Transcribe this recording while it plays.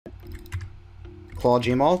Claw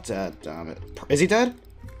Gmaul, dead, damn it. Is he dead?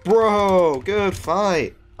 Bro, good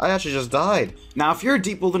fight. I actually just died. Now, if you're a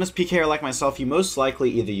deep wilderness PKer like myself, you most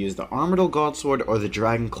likely either use the Armadyl Godsword or the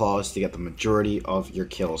Dragon Claws to get the majority of your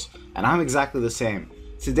kills. And I'm exactly the same.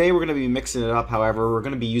 Today we're going to be mixing it up, however, we're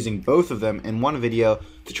going to be using both of them in one video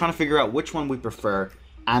to try to figure out which one we prefer.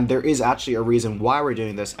 And there is actually a reason why we're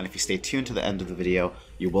doing this, and if you stay tuned to the end of the video,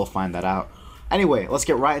 you will find that out. Anyway, let's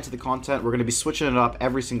get right into the content. We're going to be switching it up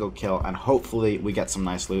every single kill, and hopefully we get some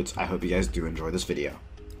nice loots. I hope you guys do enjoy this video.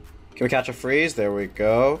 Can we catch a freeze? There we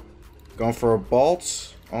go. Going for a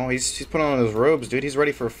bolt. Oh, he's putting on his robes, dude. He's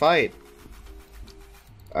ready for a fight.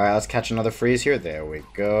 Alright, let's catch another freeze here. There we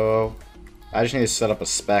go. I just need to set up a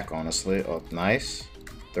spec, honestly. Oh, nice.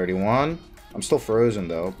 31. I'm still frozen,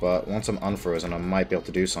 though, but once I'm unfrozen, I might be able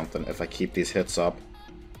to do something if I keep these hits up.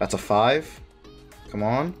 That's a 5. Come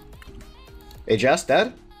on. AGS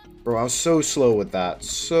dead? Bro, I was so slow with that.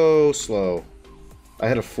 So slow. I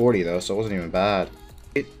hit a 40, though, so it wasn't even bad.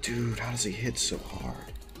 Dude, how does he hit so hard?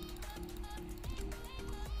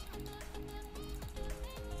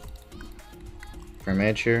 Frame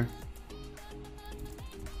edge here.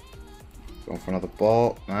 Going for another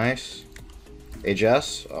bolt. Nice.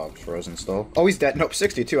 AGS. Oh, frozen still. Oh, he's dead. Nope,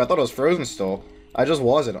 62. I thought it was frozen still. I just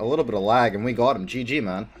wasn't. A little bit of lag, and we got him. GG,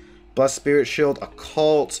 man. Blessed Spirit Shield,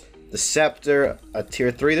 Occult, the Scepter, a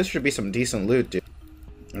tier 3. This should be some decent loot, dude.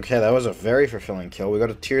 Okay, that was a very fulfilling kill. We got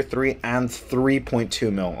a tier 3 and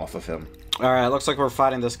 3.2 mil off of him. Alright, looks like we're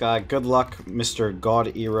fighting this guy. Good luck, Mr.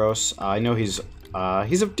 God Eros. I know he's a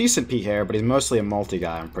decent PKer, but he's mostly a multi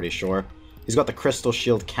guy, I'm pretty sure. He's got the Crystal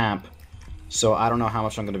Shield Camp, so I don't know how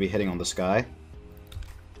much I'm going to be hitting on this guy.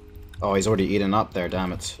 Oh, he's already eaten up there,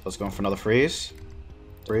 damn it. Let's go for another freeze.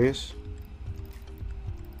 Freeze.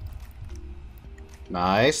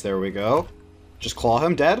 Nice, there we go. Just claw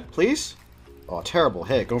him, dead, please. Oh, terrible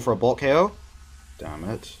hit. Going for a bolt KO. Damn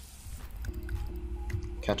it.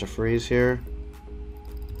 Catch a freeze here.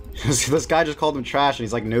 This guy just called him trash, and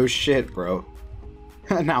he's like, no shit, bro.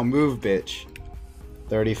 Now move, bitch.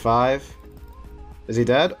 35. Is he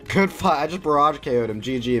dead? Good fight. I just barrage KO'd him.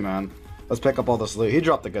 GG, man. Let's pick up all this loot. He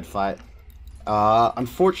dropped a good fight.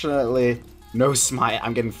 Unfortunately, no smite.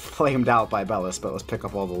 I'm getting flamed out by Bellis, but let's pick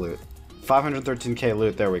up all the loot. 513k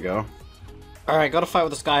loot. There we go. Alright, gotta fight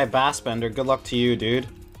with this guy, Bassbender. Good luck to you, dude.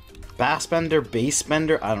 Bassbender?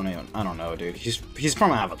 Basebender? I don't know, dude. He's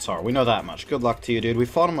from Avatar. We know that much. Good luck to you, dude. We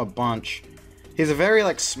fought him a bunch. He's a very,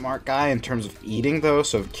 like, smart guy in terms of eating, though,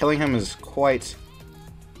 so killing him is quite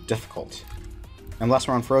difficult. Unless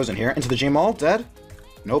we're unfrozen here. Into the Gmaul, dead?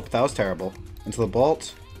 Nope, that was terrible. Into the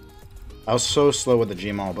bolt. I was so slow with the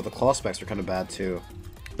Gmaul, but the claw specs were kind of bad, too.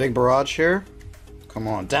 Big barrage here. Come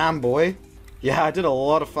on. Damn, boy. Yeah, I did a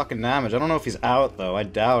lot of fucking damage. I don't know if he's out, though. I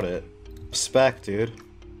doubt it. Spec, dude.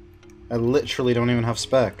 I literally don't even have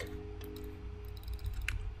spec.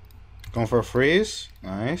 Going for a freeze.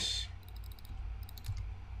 Nice.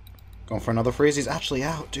 Going for another freeze. He's actually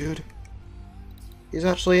out, dude. He's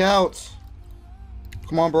actually out.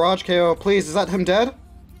 Come on, barrage KO, please. Is that him dead?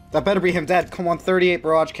 That better be him dead. Come on, 38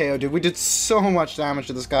 barrage KO, dude. We did so much damage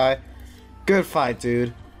to this guy. Good fight,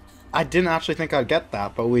 dude. I didn't actually think I'd get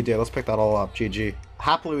that, but we did. Let's pick that all up. GG.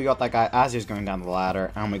 Happily, we got that guy as he was going down the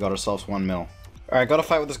ladder, and we got ourselves 1 mil. Alright, gotta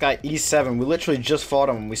fight with this guy, E7. We literally just fought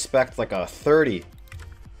him, and we spec'd like a 30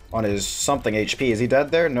 on his something HP. Is he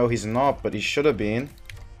dead there? No, he's not, but he should have been.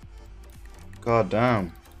 God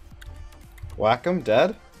damn. Whack him,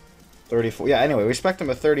 dead? 34. Yeah, anyway, we spec'd him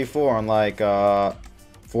at 34 on like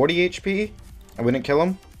 40 HP, and we didn't kill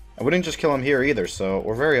him. And we didn't just kill him here either, so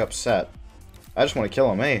we're very upset. I just want to kill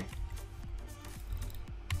him, eh?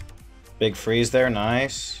 Big freeze there,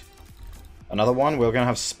 nice. Another one, we're gonna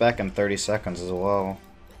have spec in 30 seconds as well.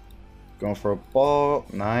 Going for a ball,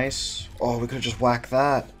 nice. Oh, we could've just whacked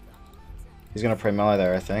that. He's gonna pray melee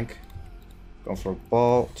there, I think. Going for a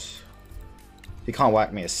bolt. He can't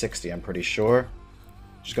whack me at 60, I'm pretty sure.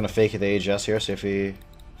 Just gonna fake it the AGS here, see if he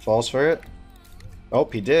falls for it. Oh,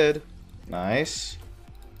 he did. Nice.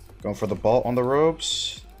 Going for the bolt on the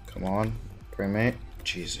ropes. Come on, pray mate.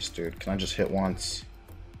 Jesus, dude, can I just hit once?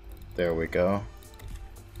 There we go.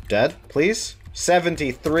 Dead, please?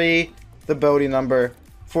 73, the Bodhi number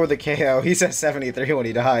for the KO. He says 73 when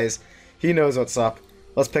he dies. He knows what's up.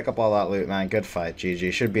 Let's pick up all that loot, man. Good fight,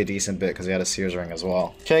 GG. Should be a decent bit because he had a Sears ring as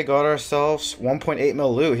well. Okay, got ourselves 1.8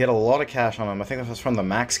 mil loot. He had a lot of cash on him. I think that was from the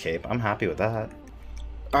max cape. I'm happy with that.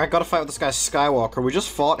 Alright, gotta fight with this guy Skywalker. We just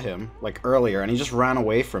fought him, like, earlier, and he just ran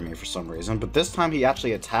away from me for some reason. But this time he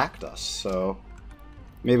actually attacked us, so...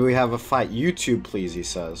 maybe we have a fight. YouTube, please, he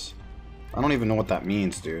says. I don't even know what that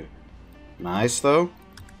means, dude. Nice, though.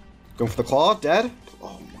 Going for the claw. Dead.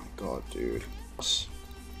 Oh, my God, dude. 6.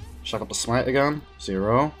 Check up the smite again.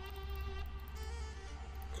 0.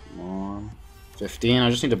 Come on. 15. I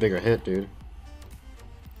just need a bigger hit, dude.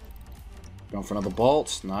 Going for another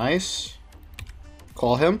bolt. Nice.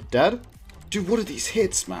 Call him. Dead. Dude, what are these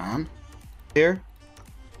hits, man? Here.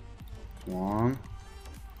 Come on.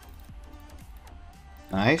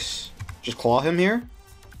 Nice. Just claw him here.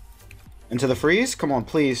 Into the freeze. Come on,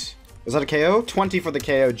 please. Is that a KO? 20 for the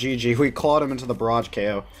KO. GG. We clawed him into the barrage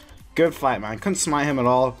KO. Good fight, man. Couldn't smite him at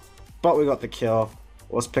all, but we got the kill.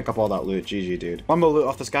 Let's pick up all that loot. GG, dude. One more loot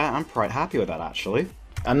off this guy. I'm quite happy with that, actually.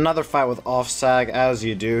 Another fight with Offsag, as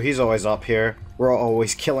you do. He's always up here. We're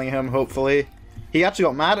always killing him, hopefully. He actually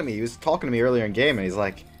got mad at me. He was talking to me earlier in game, and he's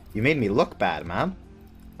like, "You made me look bad, man."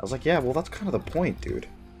 I was like, yeah, well, that's kind of the point, dude.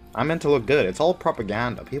 I'm meant to look good. It's all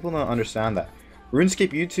propaganda. People don't understand that.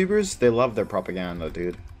 RuneScape YouTubers, they love their propaganda,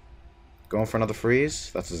 dude. Going for another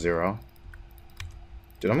freeze? That's a 0.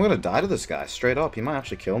 Dude, I'm gonna die to this guy, straight up. He might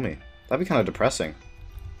actually kill me. That'd be kind of depressing.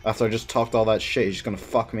 After I just talked all that shit, he's just gonna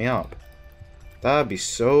fuck me up. That'd be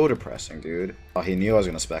so depressing, dude. Oh, he knew I was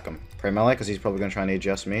gonna spec him. Pray melee, because he's probably gonna try and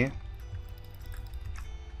AGS me.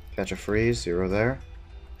 Catch a freeze, 0 there.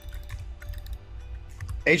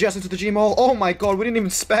 AGS into the Gmaul. Oh my god, we didn't even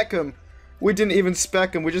spec him. We didn't even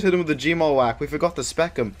spec him. We just hit him with the Gmaul whack. We forgot to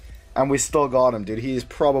spec him. And we still got him, dude. He's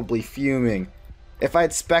probably fuming. If I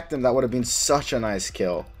had spec'd him, that would have been such a nice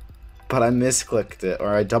kill. But I misclicked it, or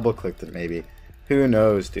I double-clicked it maybe. Who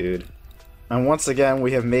knows, dude. And once again,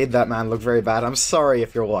 we have made that man look very bad. I'm sorry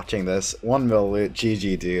if you're watching this. 1 mil loot,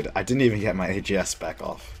 GG, dude. I didn't even get my AGS spec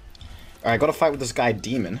off. Alright, gotta fight with this guy,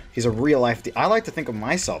 Demon. He's a real-life I like to think of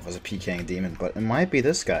myself as a PKing Demon, but it might be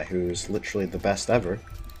this guy who's literally the best ever.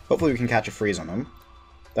 Hopefully we can catch a freeze on him.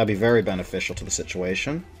 That'd be very beneficial to the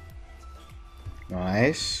situation.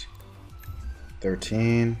 Nice.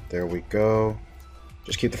 13. There we go.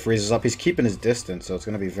 Just keep the freezes up. He's keeping his distance, so it's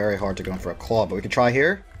going to be very hard to go in for a claw. But we can try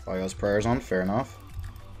here. While he has prayers on. Fair enough.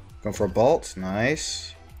 Going for a bolt.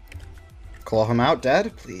 Nice. Claw him out.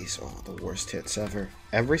 Dead. Please. Oh, the worst hits ever.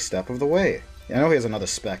 Every step of the way. Yeah, I know he has another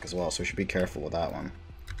spec as well, so we should be careful with that one.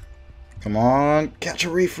 Come on. Catch a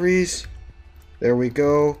refreeze. There we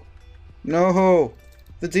go. No!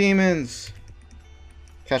 The demons!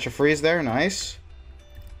 Catch a freeze there. Nice.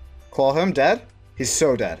 Claw him. Dead? He's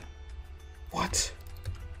so dead. What?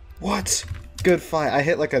 What? Good fight. I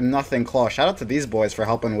hit like a nothing claw. Shout out to these boys for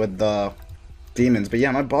helping with the demons. But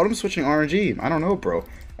yeah, my bottom switching RNG. I don't know, bro.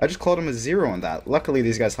 I just clawed him a 0 on that. Luckily,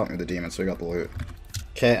 these guys helped me with the demons, so we got the loot.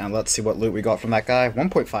 Okay, and let's see what loot we got from that guy.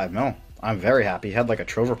 1.5 mil. I'm very happy. He had like a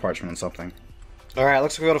Trover parchment and something. Alright,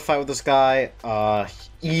 looks like we got to fight with this guy,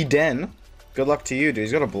 Eden. Good luck to you, dude.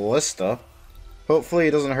 He's got a ballista. Hopefully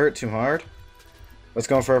he doesn't hurt too hard. Let's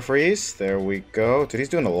go for a freeze. There we go. Dude, he's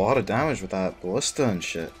doing a lot of damage with that ballista and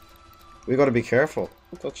shit. We gotta be careful.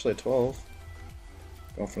 That's actually a 12.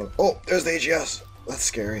 Going for the... Oh, there's the AGS. That's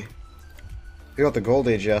scary. We got the gold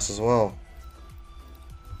AGS as well.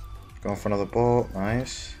 Going for another bolt.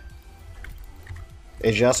 Nice.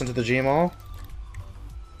 AGS into the Gmaul.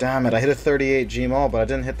 Damn it, I hit a 38 Gmaul, but I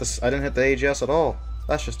didn't hit the AGS at all.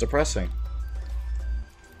 That's just depressing.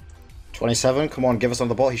 27, come on, give us on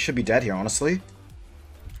the ball. He should be dead here, honestly.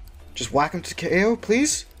 Just whack him to KO,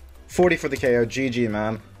 please. 40 for the KO. GG,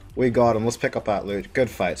 man. We got him. Let's pick up that loot. Good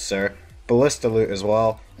fight, sir. Ballista loot as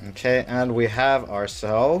well. Okay, and we have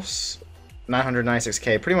ourselves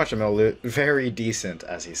 996k. Pretty much a mil loot. Very decent,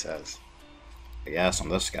 as he says. I guess on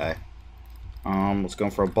this guy. Let's go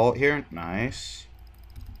for a bolt here. Nice.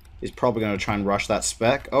 He's probably going to try and rush that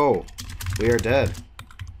spec. Oh, we are dead.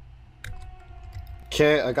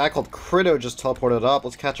 Okay, a guy called Crito just teleported up.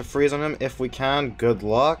 Let's catch a freeze on him if we can. Good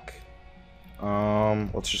luck.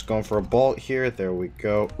 Let's just go for a bolt here. There we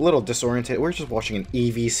go. A little disoriented. We're just watching an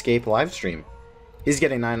EVscape live stream. He's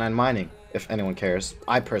getting 99 mining, if anyone cares.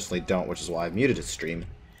 I personally don't, which is why I've muted his stream.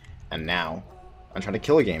 And now, I'm trying to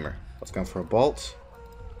kill a gamer. Let's go for a bolt.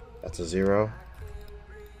 That's a 0.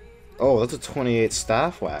 Oh, that's a 28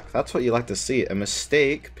 staff whack. That's what you like to see. A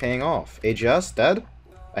mistake paying off. AGS, dead?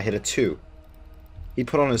 I hit a 2. He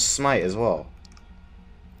put on his smite as well.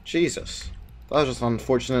 Jesus. That was just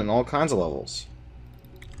unfortunate in all kinds of levels.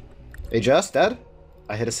 AGS, dead?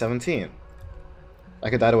 I hit a 17. I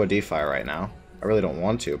could die to a D-fire right now. I really don't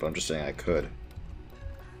want to, but I'm just saying I could.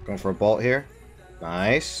 Going for a bolt here.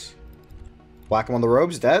 Nice. Whack him on the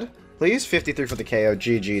robes, dead? Please? 53 for the KO.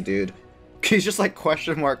 GG, dude. He's just like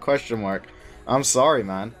question mark, question mark. I'm sorry,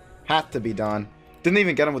 man. Had to be done. Didn't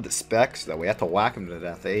even get him with the specs, though. We had to whack him to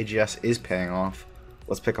death. The AGS is paying off.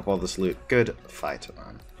 Let's pick up all this loot. Good fight,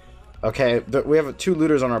 man. Okay, we have 2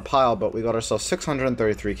 looters on our pile, but we got ourselves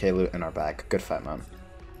 633k loot in our bag. Good fight, man.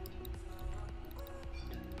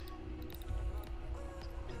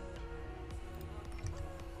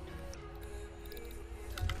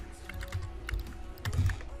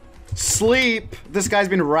 sleep. This guy's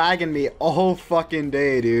been ragging me all fucking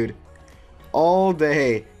day, dude. All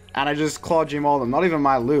day. And I just clawed Gym all of them. Not even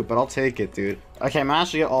my loot, but I'll take it, dude. Okay,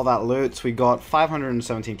 managed to get all that loot. So we got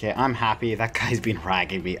 517k. I'm happy. That guy's been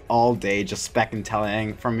ragging me all day, just spec and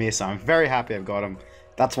telling from me. So I'm very happy I've got him.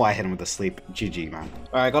 That's why I hit him with the sleep. GG, man.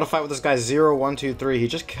 Alright, gotta fight with this guy 0-1-2-3. He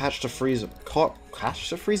just caught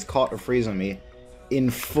or freeze on me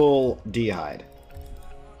in full D-hide.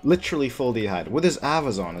 Literally full D-hide. With his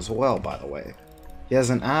Avas on as well, by the way. He has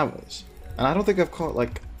an Avas. And I don't think I've caught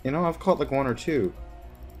like, you know, I've caught like 1 or 2.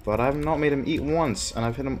 But I've not made him eat once, and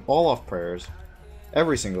I've hit him all off prayers.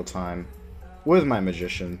 Every single time. With my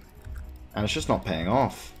magician. And it's just not paying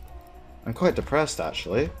off. I'm quite depressed,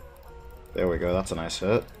 actually. There we go, that's a nice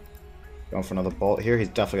hit. Going for another bolt here. He's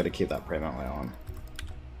definitely going to keep that prey melee on.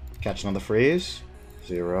 Catch another freeze.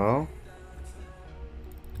 0.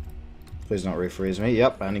 Please don't refreeze me.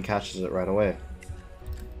 Yep, and he catches it right away.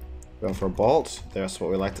 Going for a bolt. That's what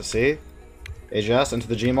we like to see. AGS into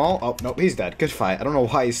the Gmaul. Oh, nope, he's dead. Good fight. I don't know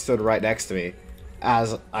why he stood right next to me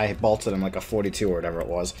as I bolted him like a 42 or whatever it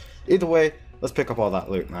was. Either way, let's pick up all that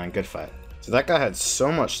loot, man. Good fight. So that guy had so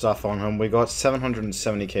much stuff on him. We got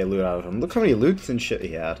 770k loot out of him. Look how many loots and shit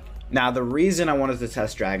he had. Now, the reason I wanted to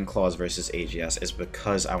test Dragon Claws versus AGS is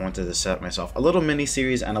because I wanted to set myself a little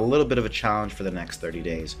mini-series and a little bit of a challenge for the next 30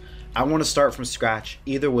 days. I want to start from scratch,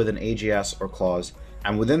 either with an AGS or Claws,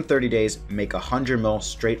 and within 30 days, make 100 mil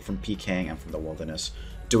straight from PKing and from the wilderness,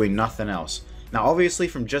 doing nothing else. Now, obviously,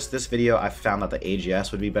 from just this video, I found that the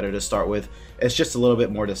AGS would be better to start with. It's just a little bit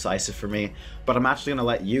more decisive for me, but I'm actually going to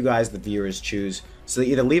let you guys, the viewers, choose. So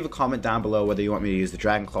either leave a comment down below whether you want me to use the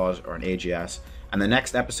Dragon Claws or an AGS, and the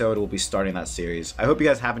next episode will be starting that series. I hope you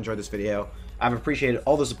guys have enjoyed this video. I've appreciated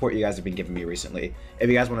all the support you guys have been giving me recently. If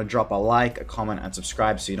you guys want to drop a like, a comment, and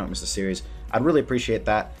subscribe so you don't miss the series, I'd really appreciate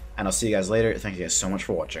that, and I'll see you guys later. Thank you guys so much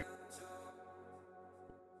for watching.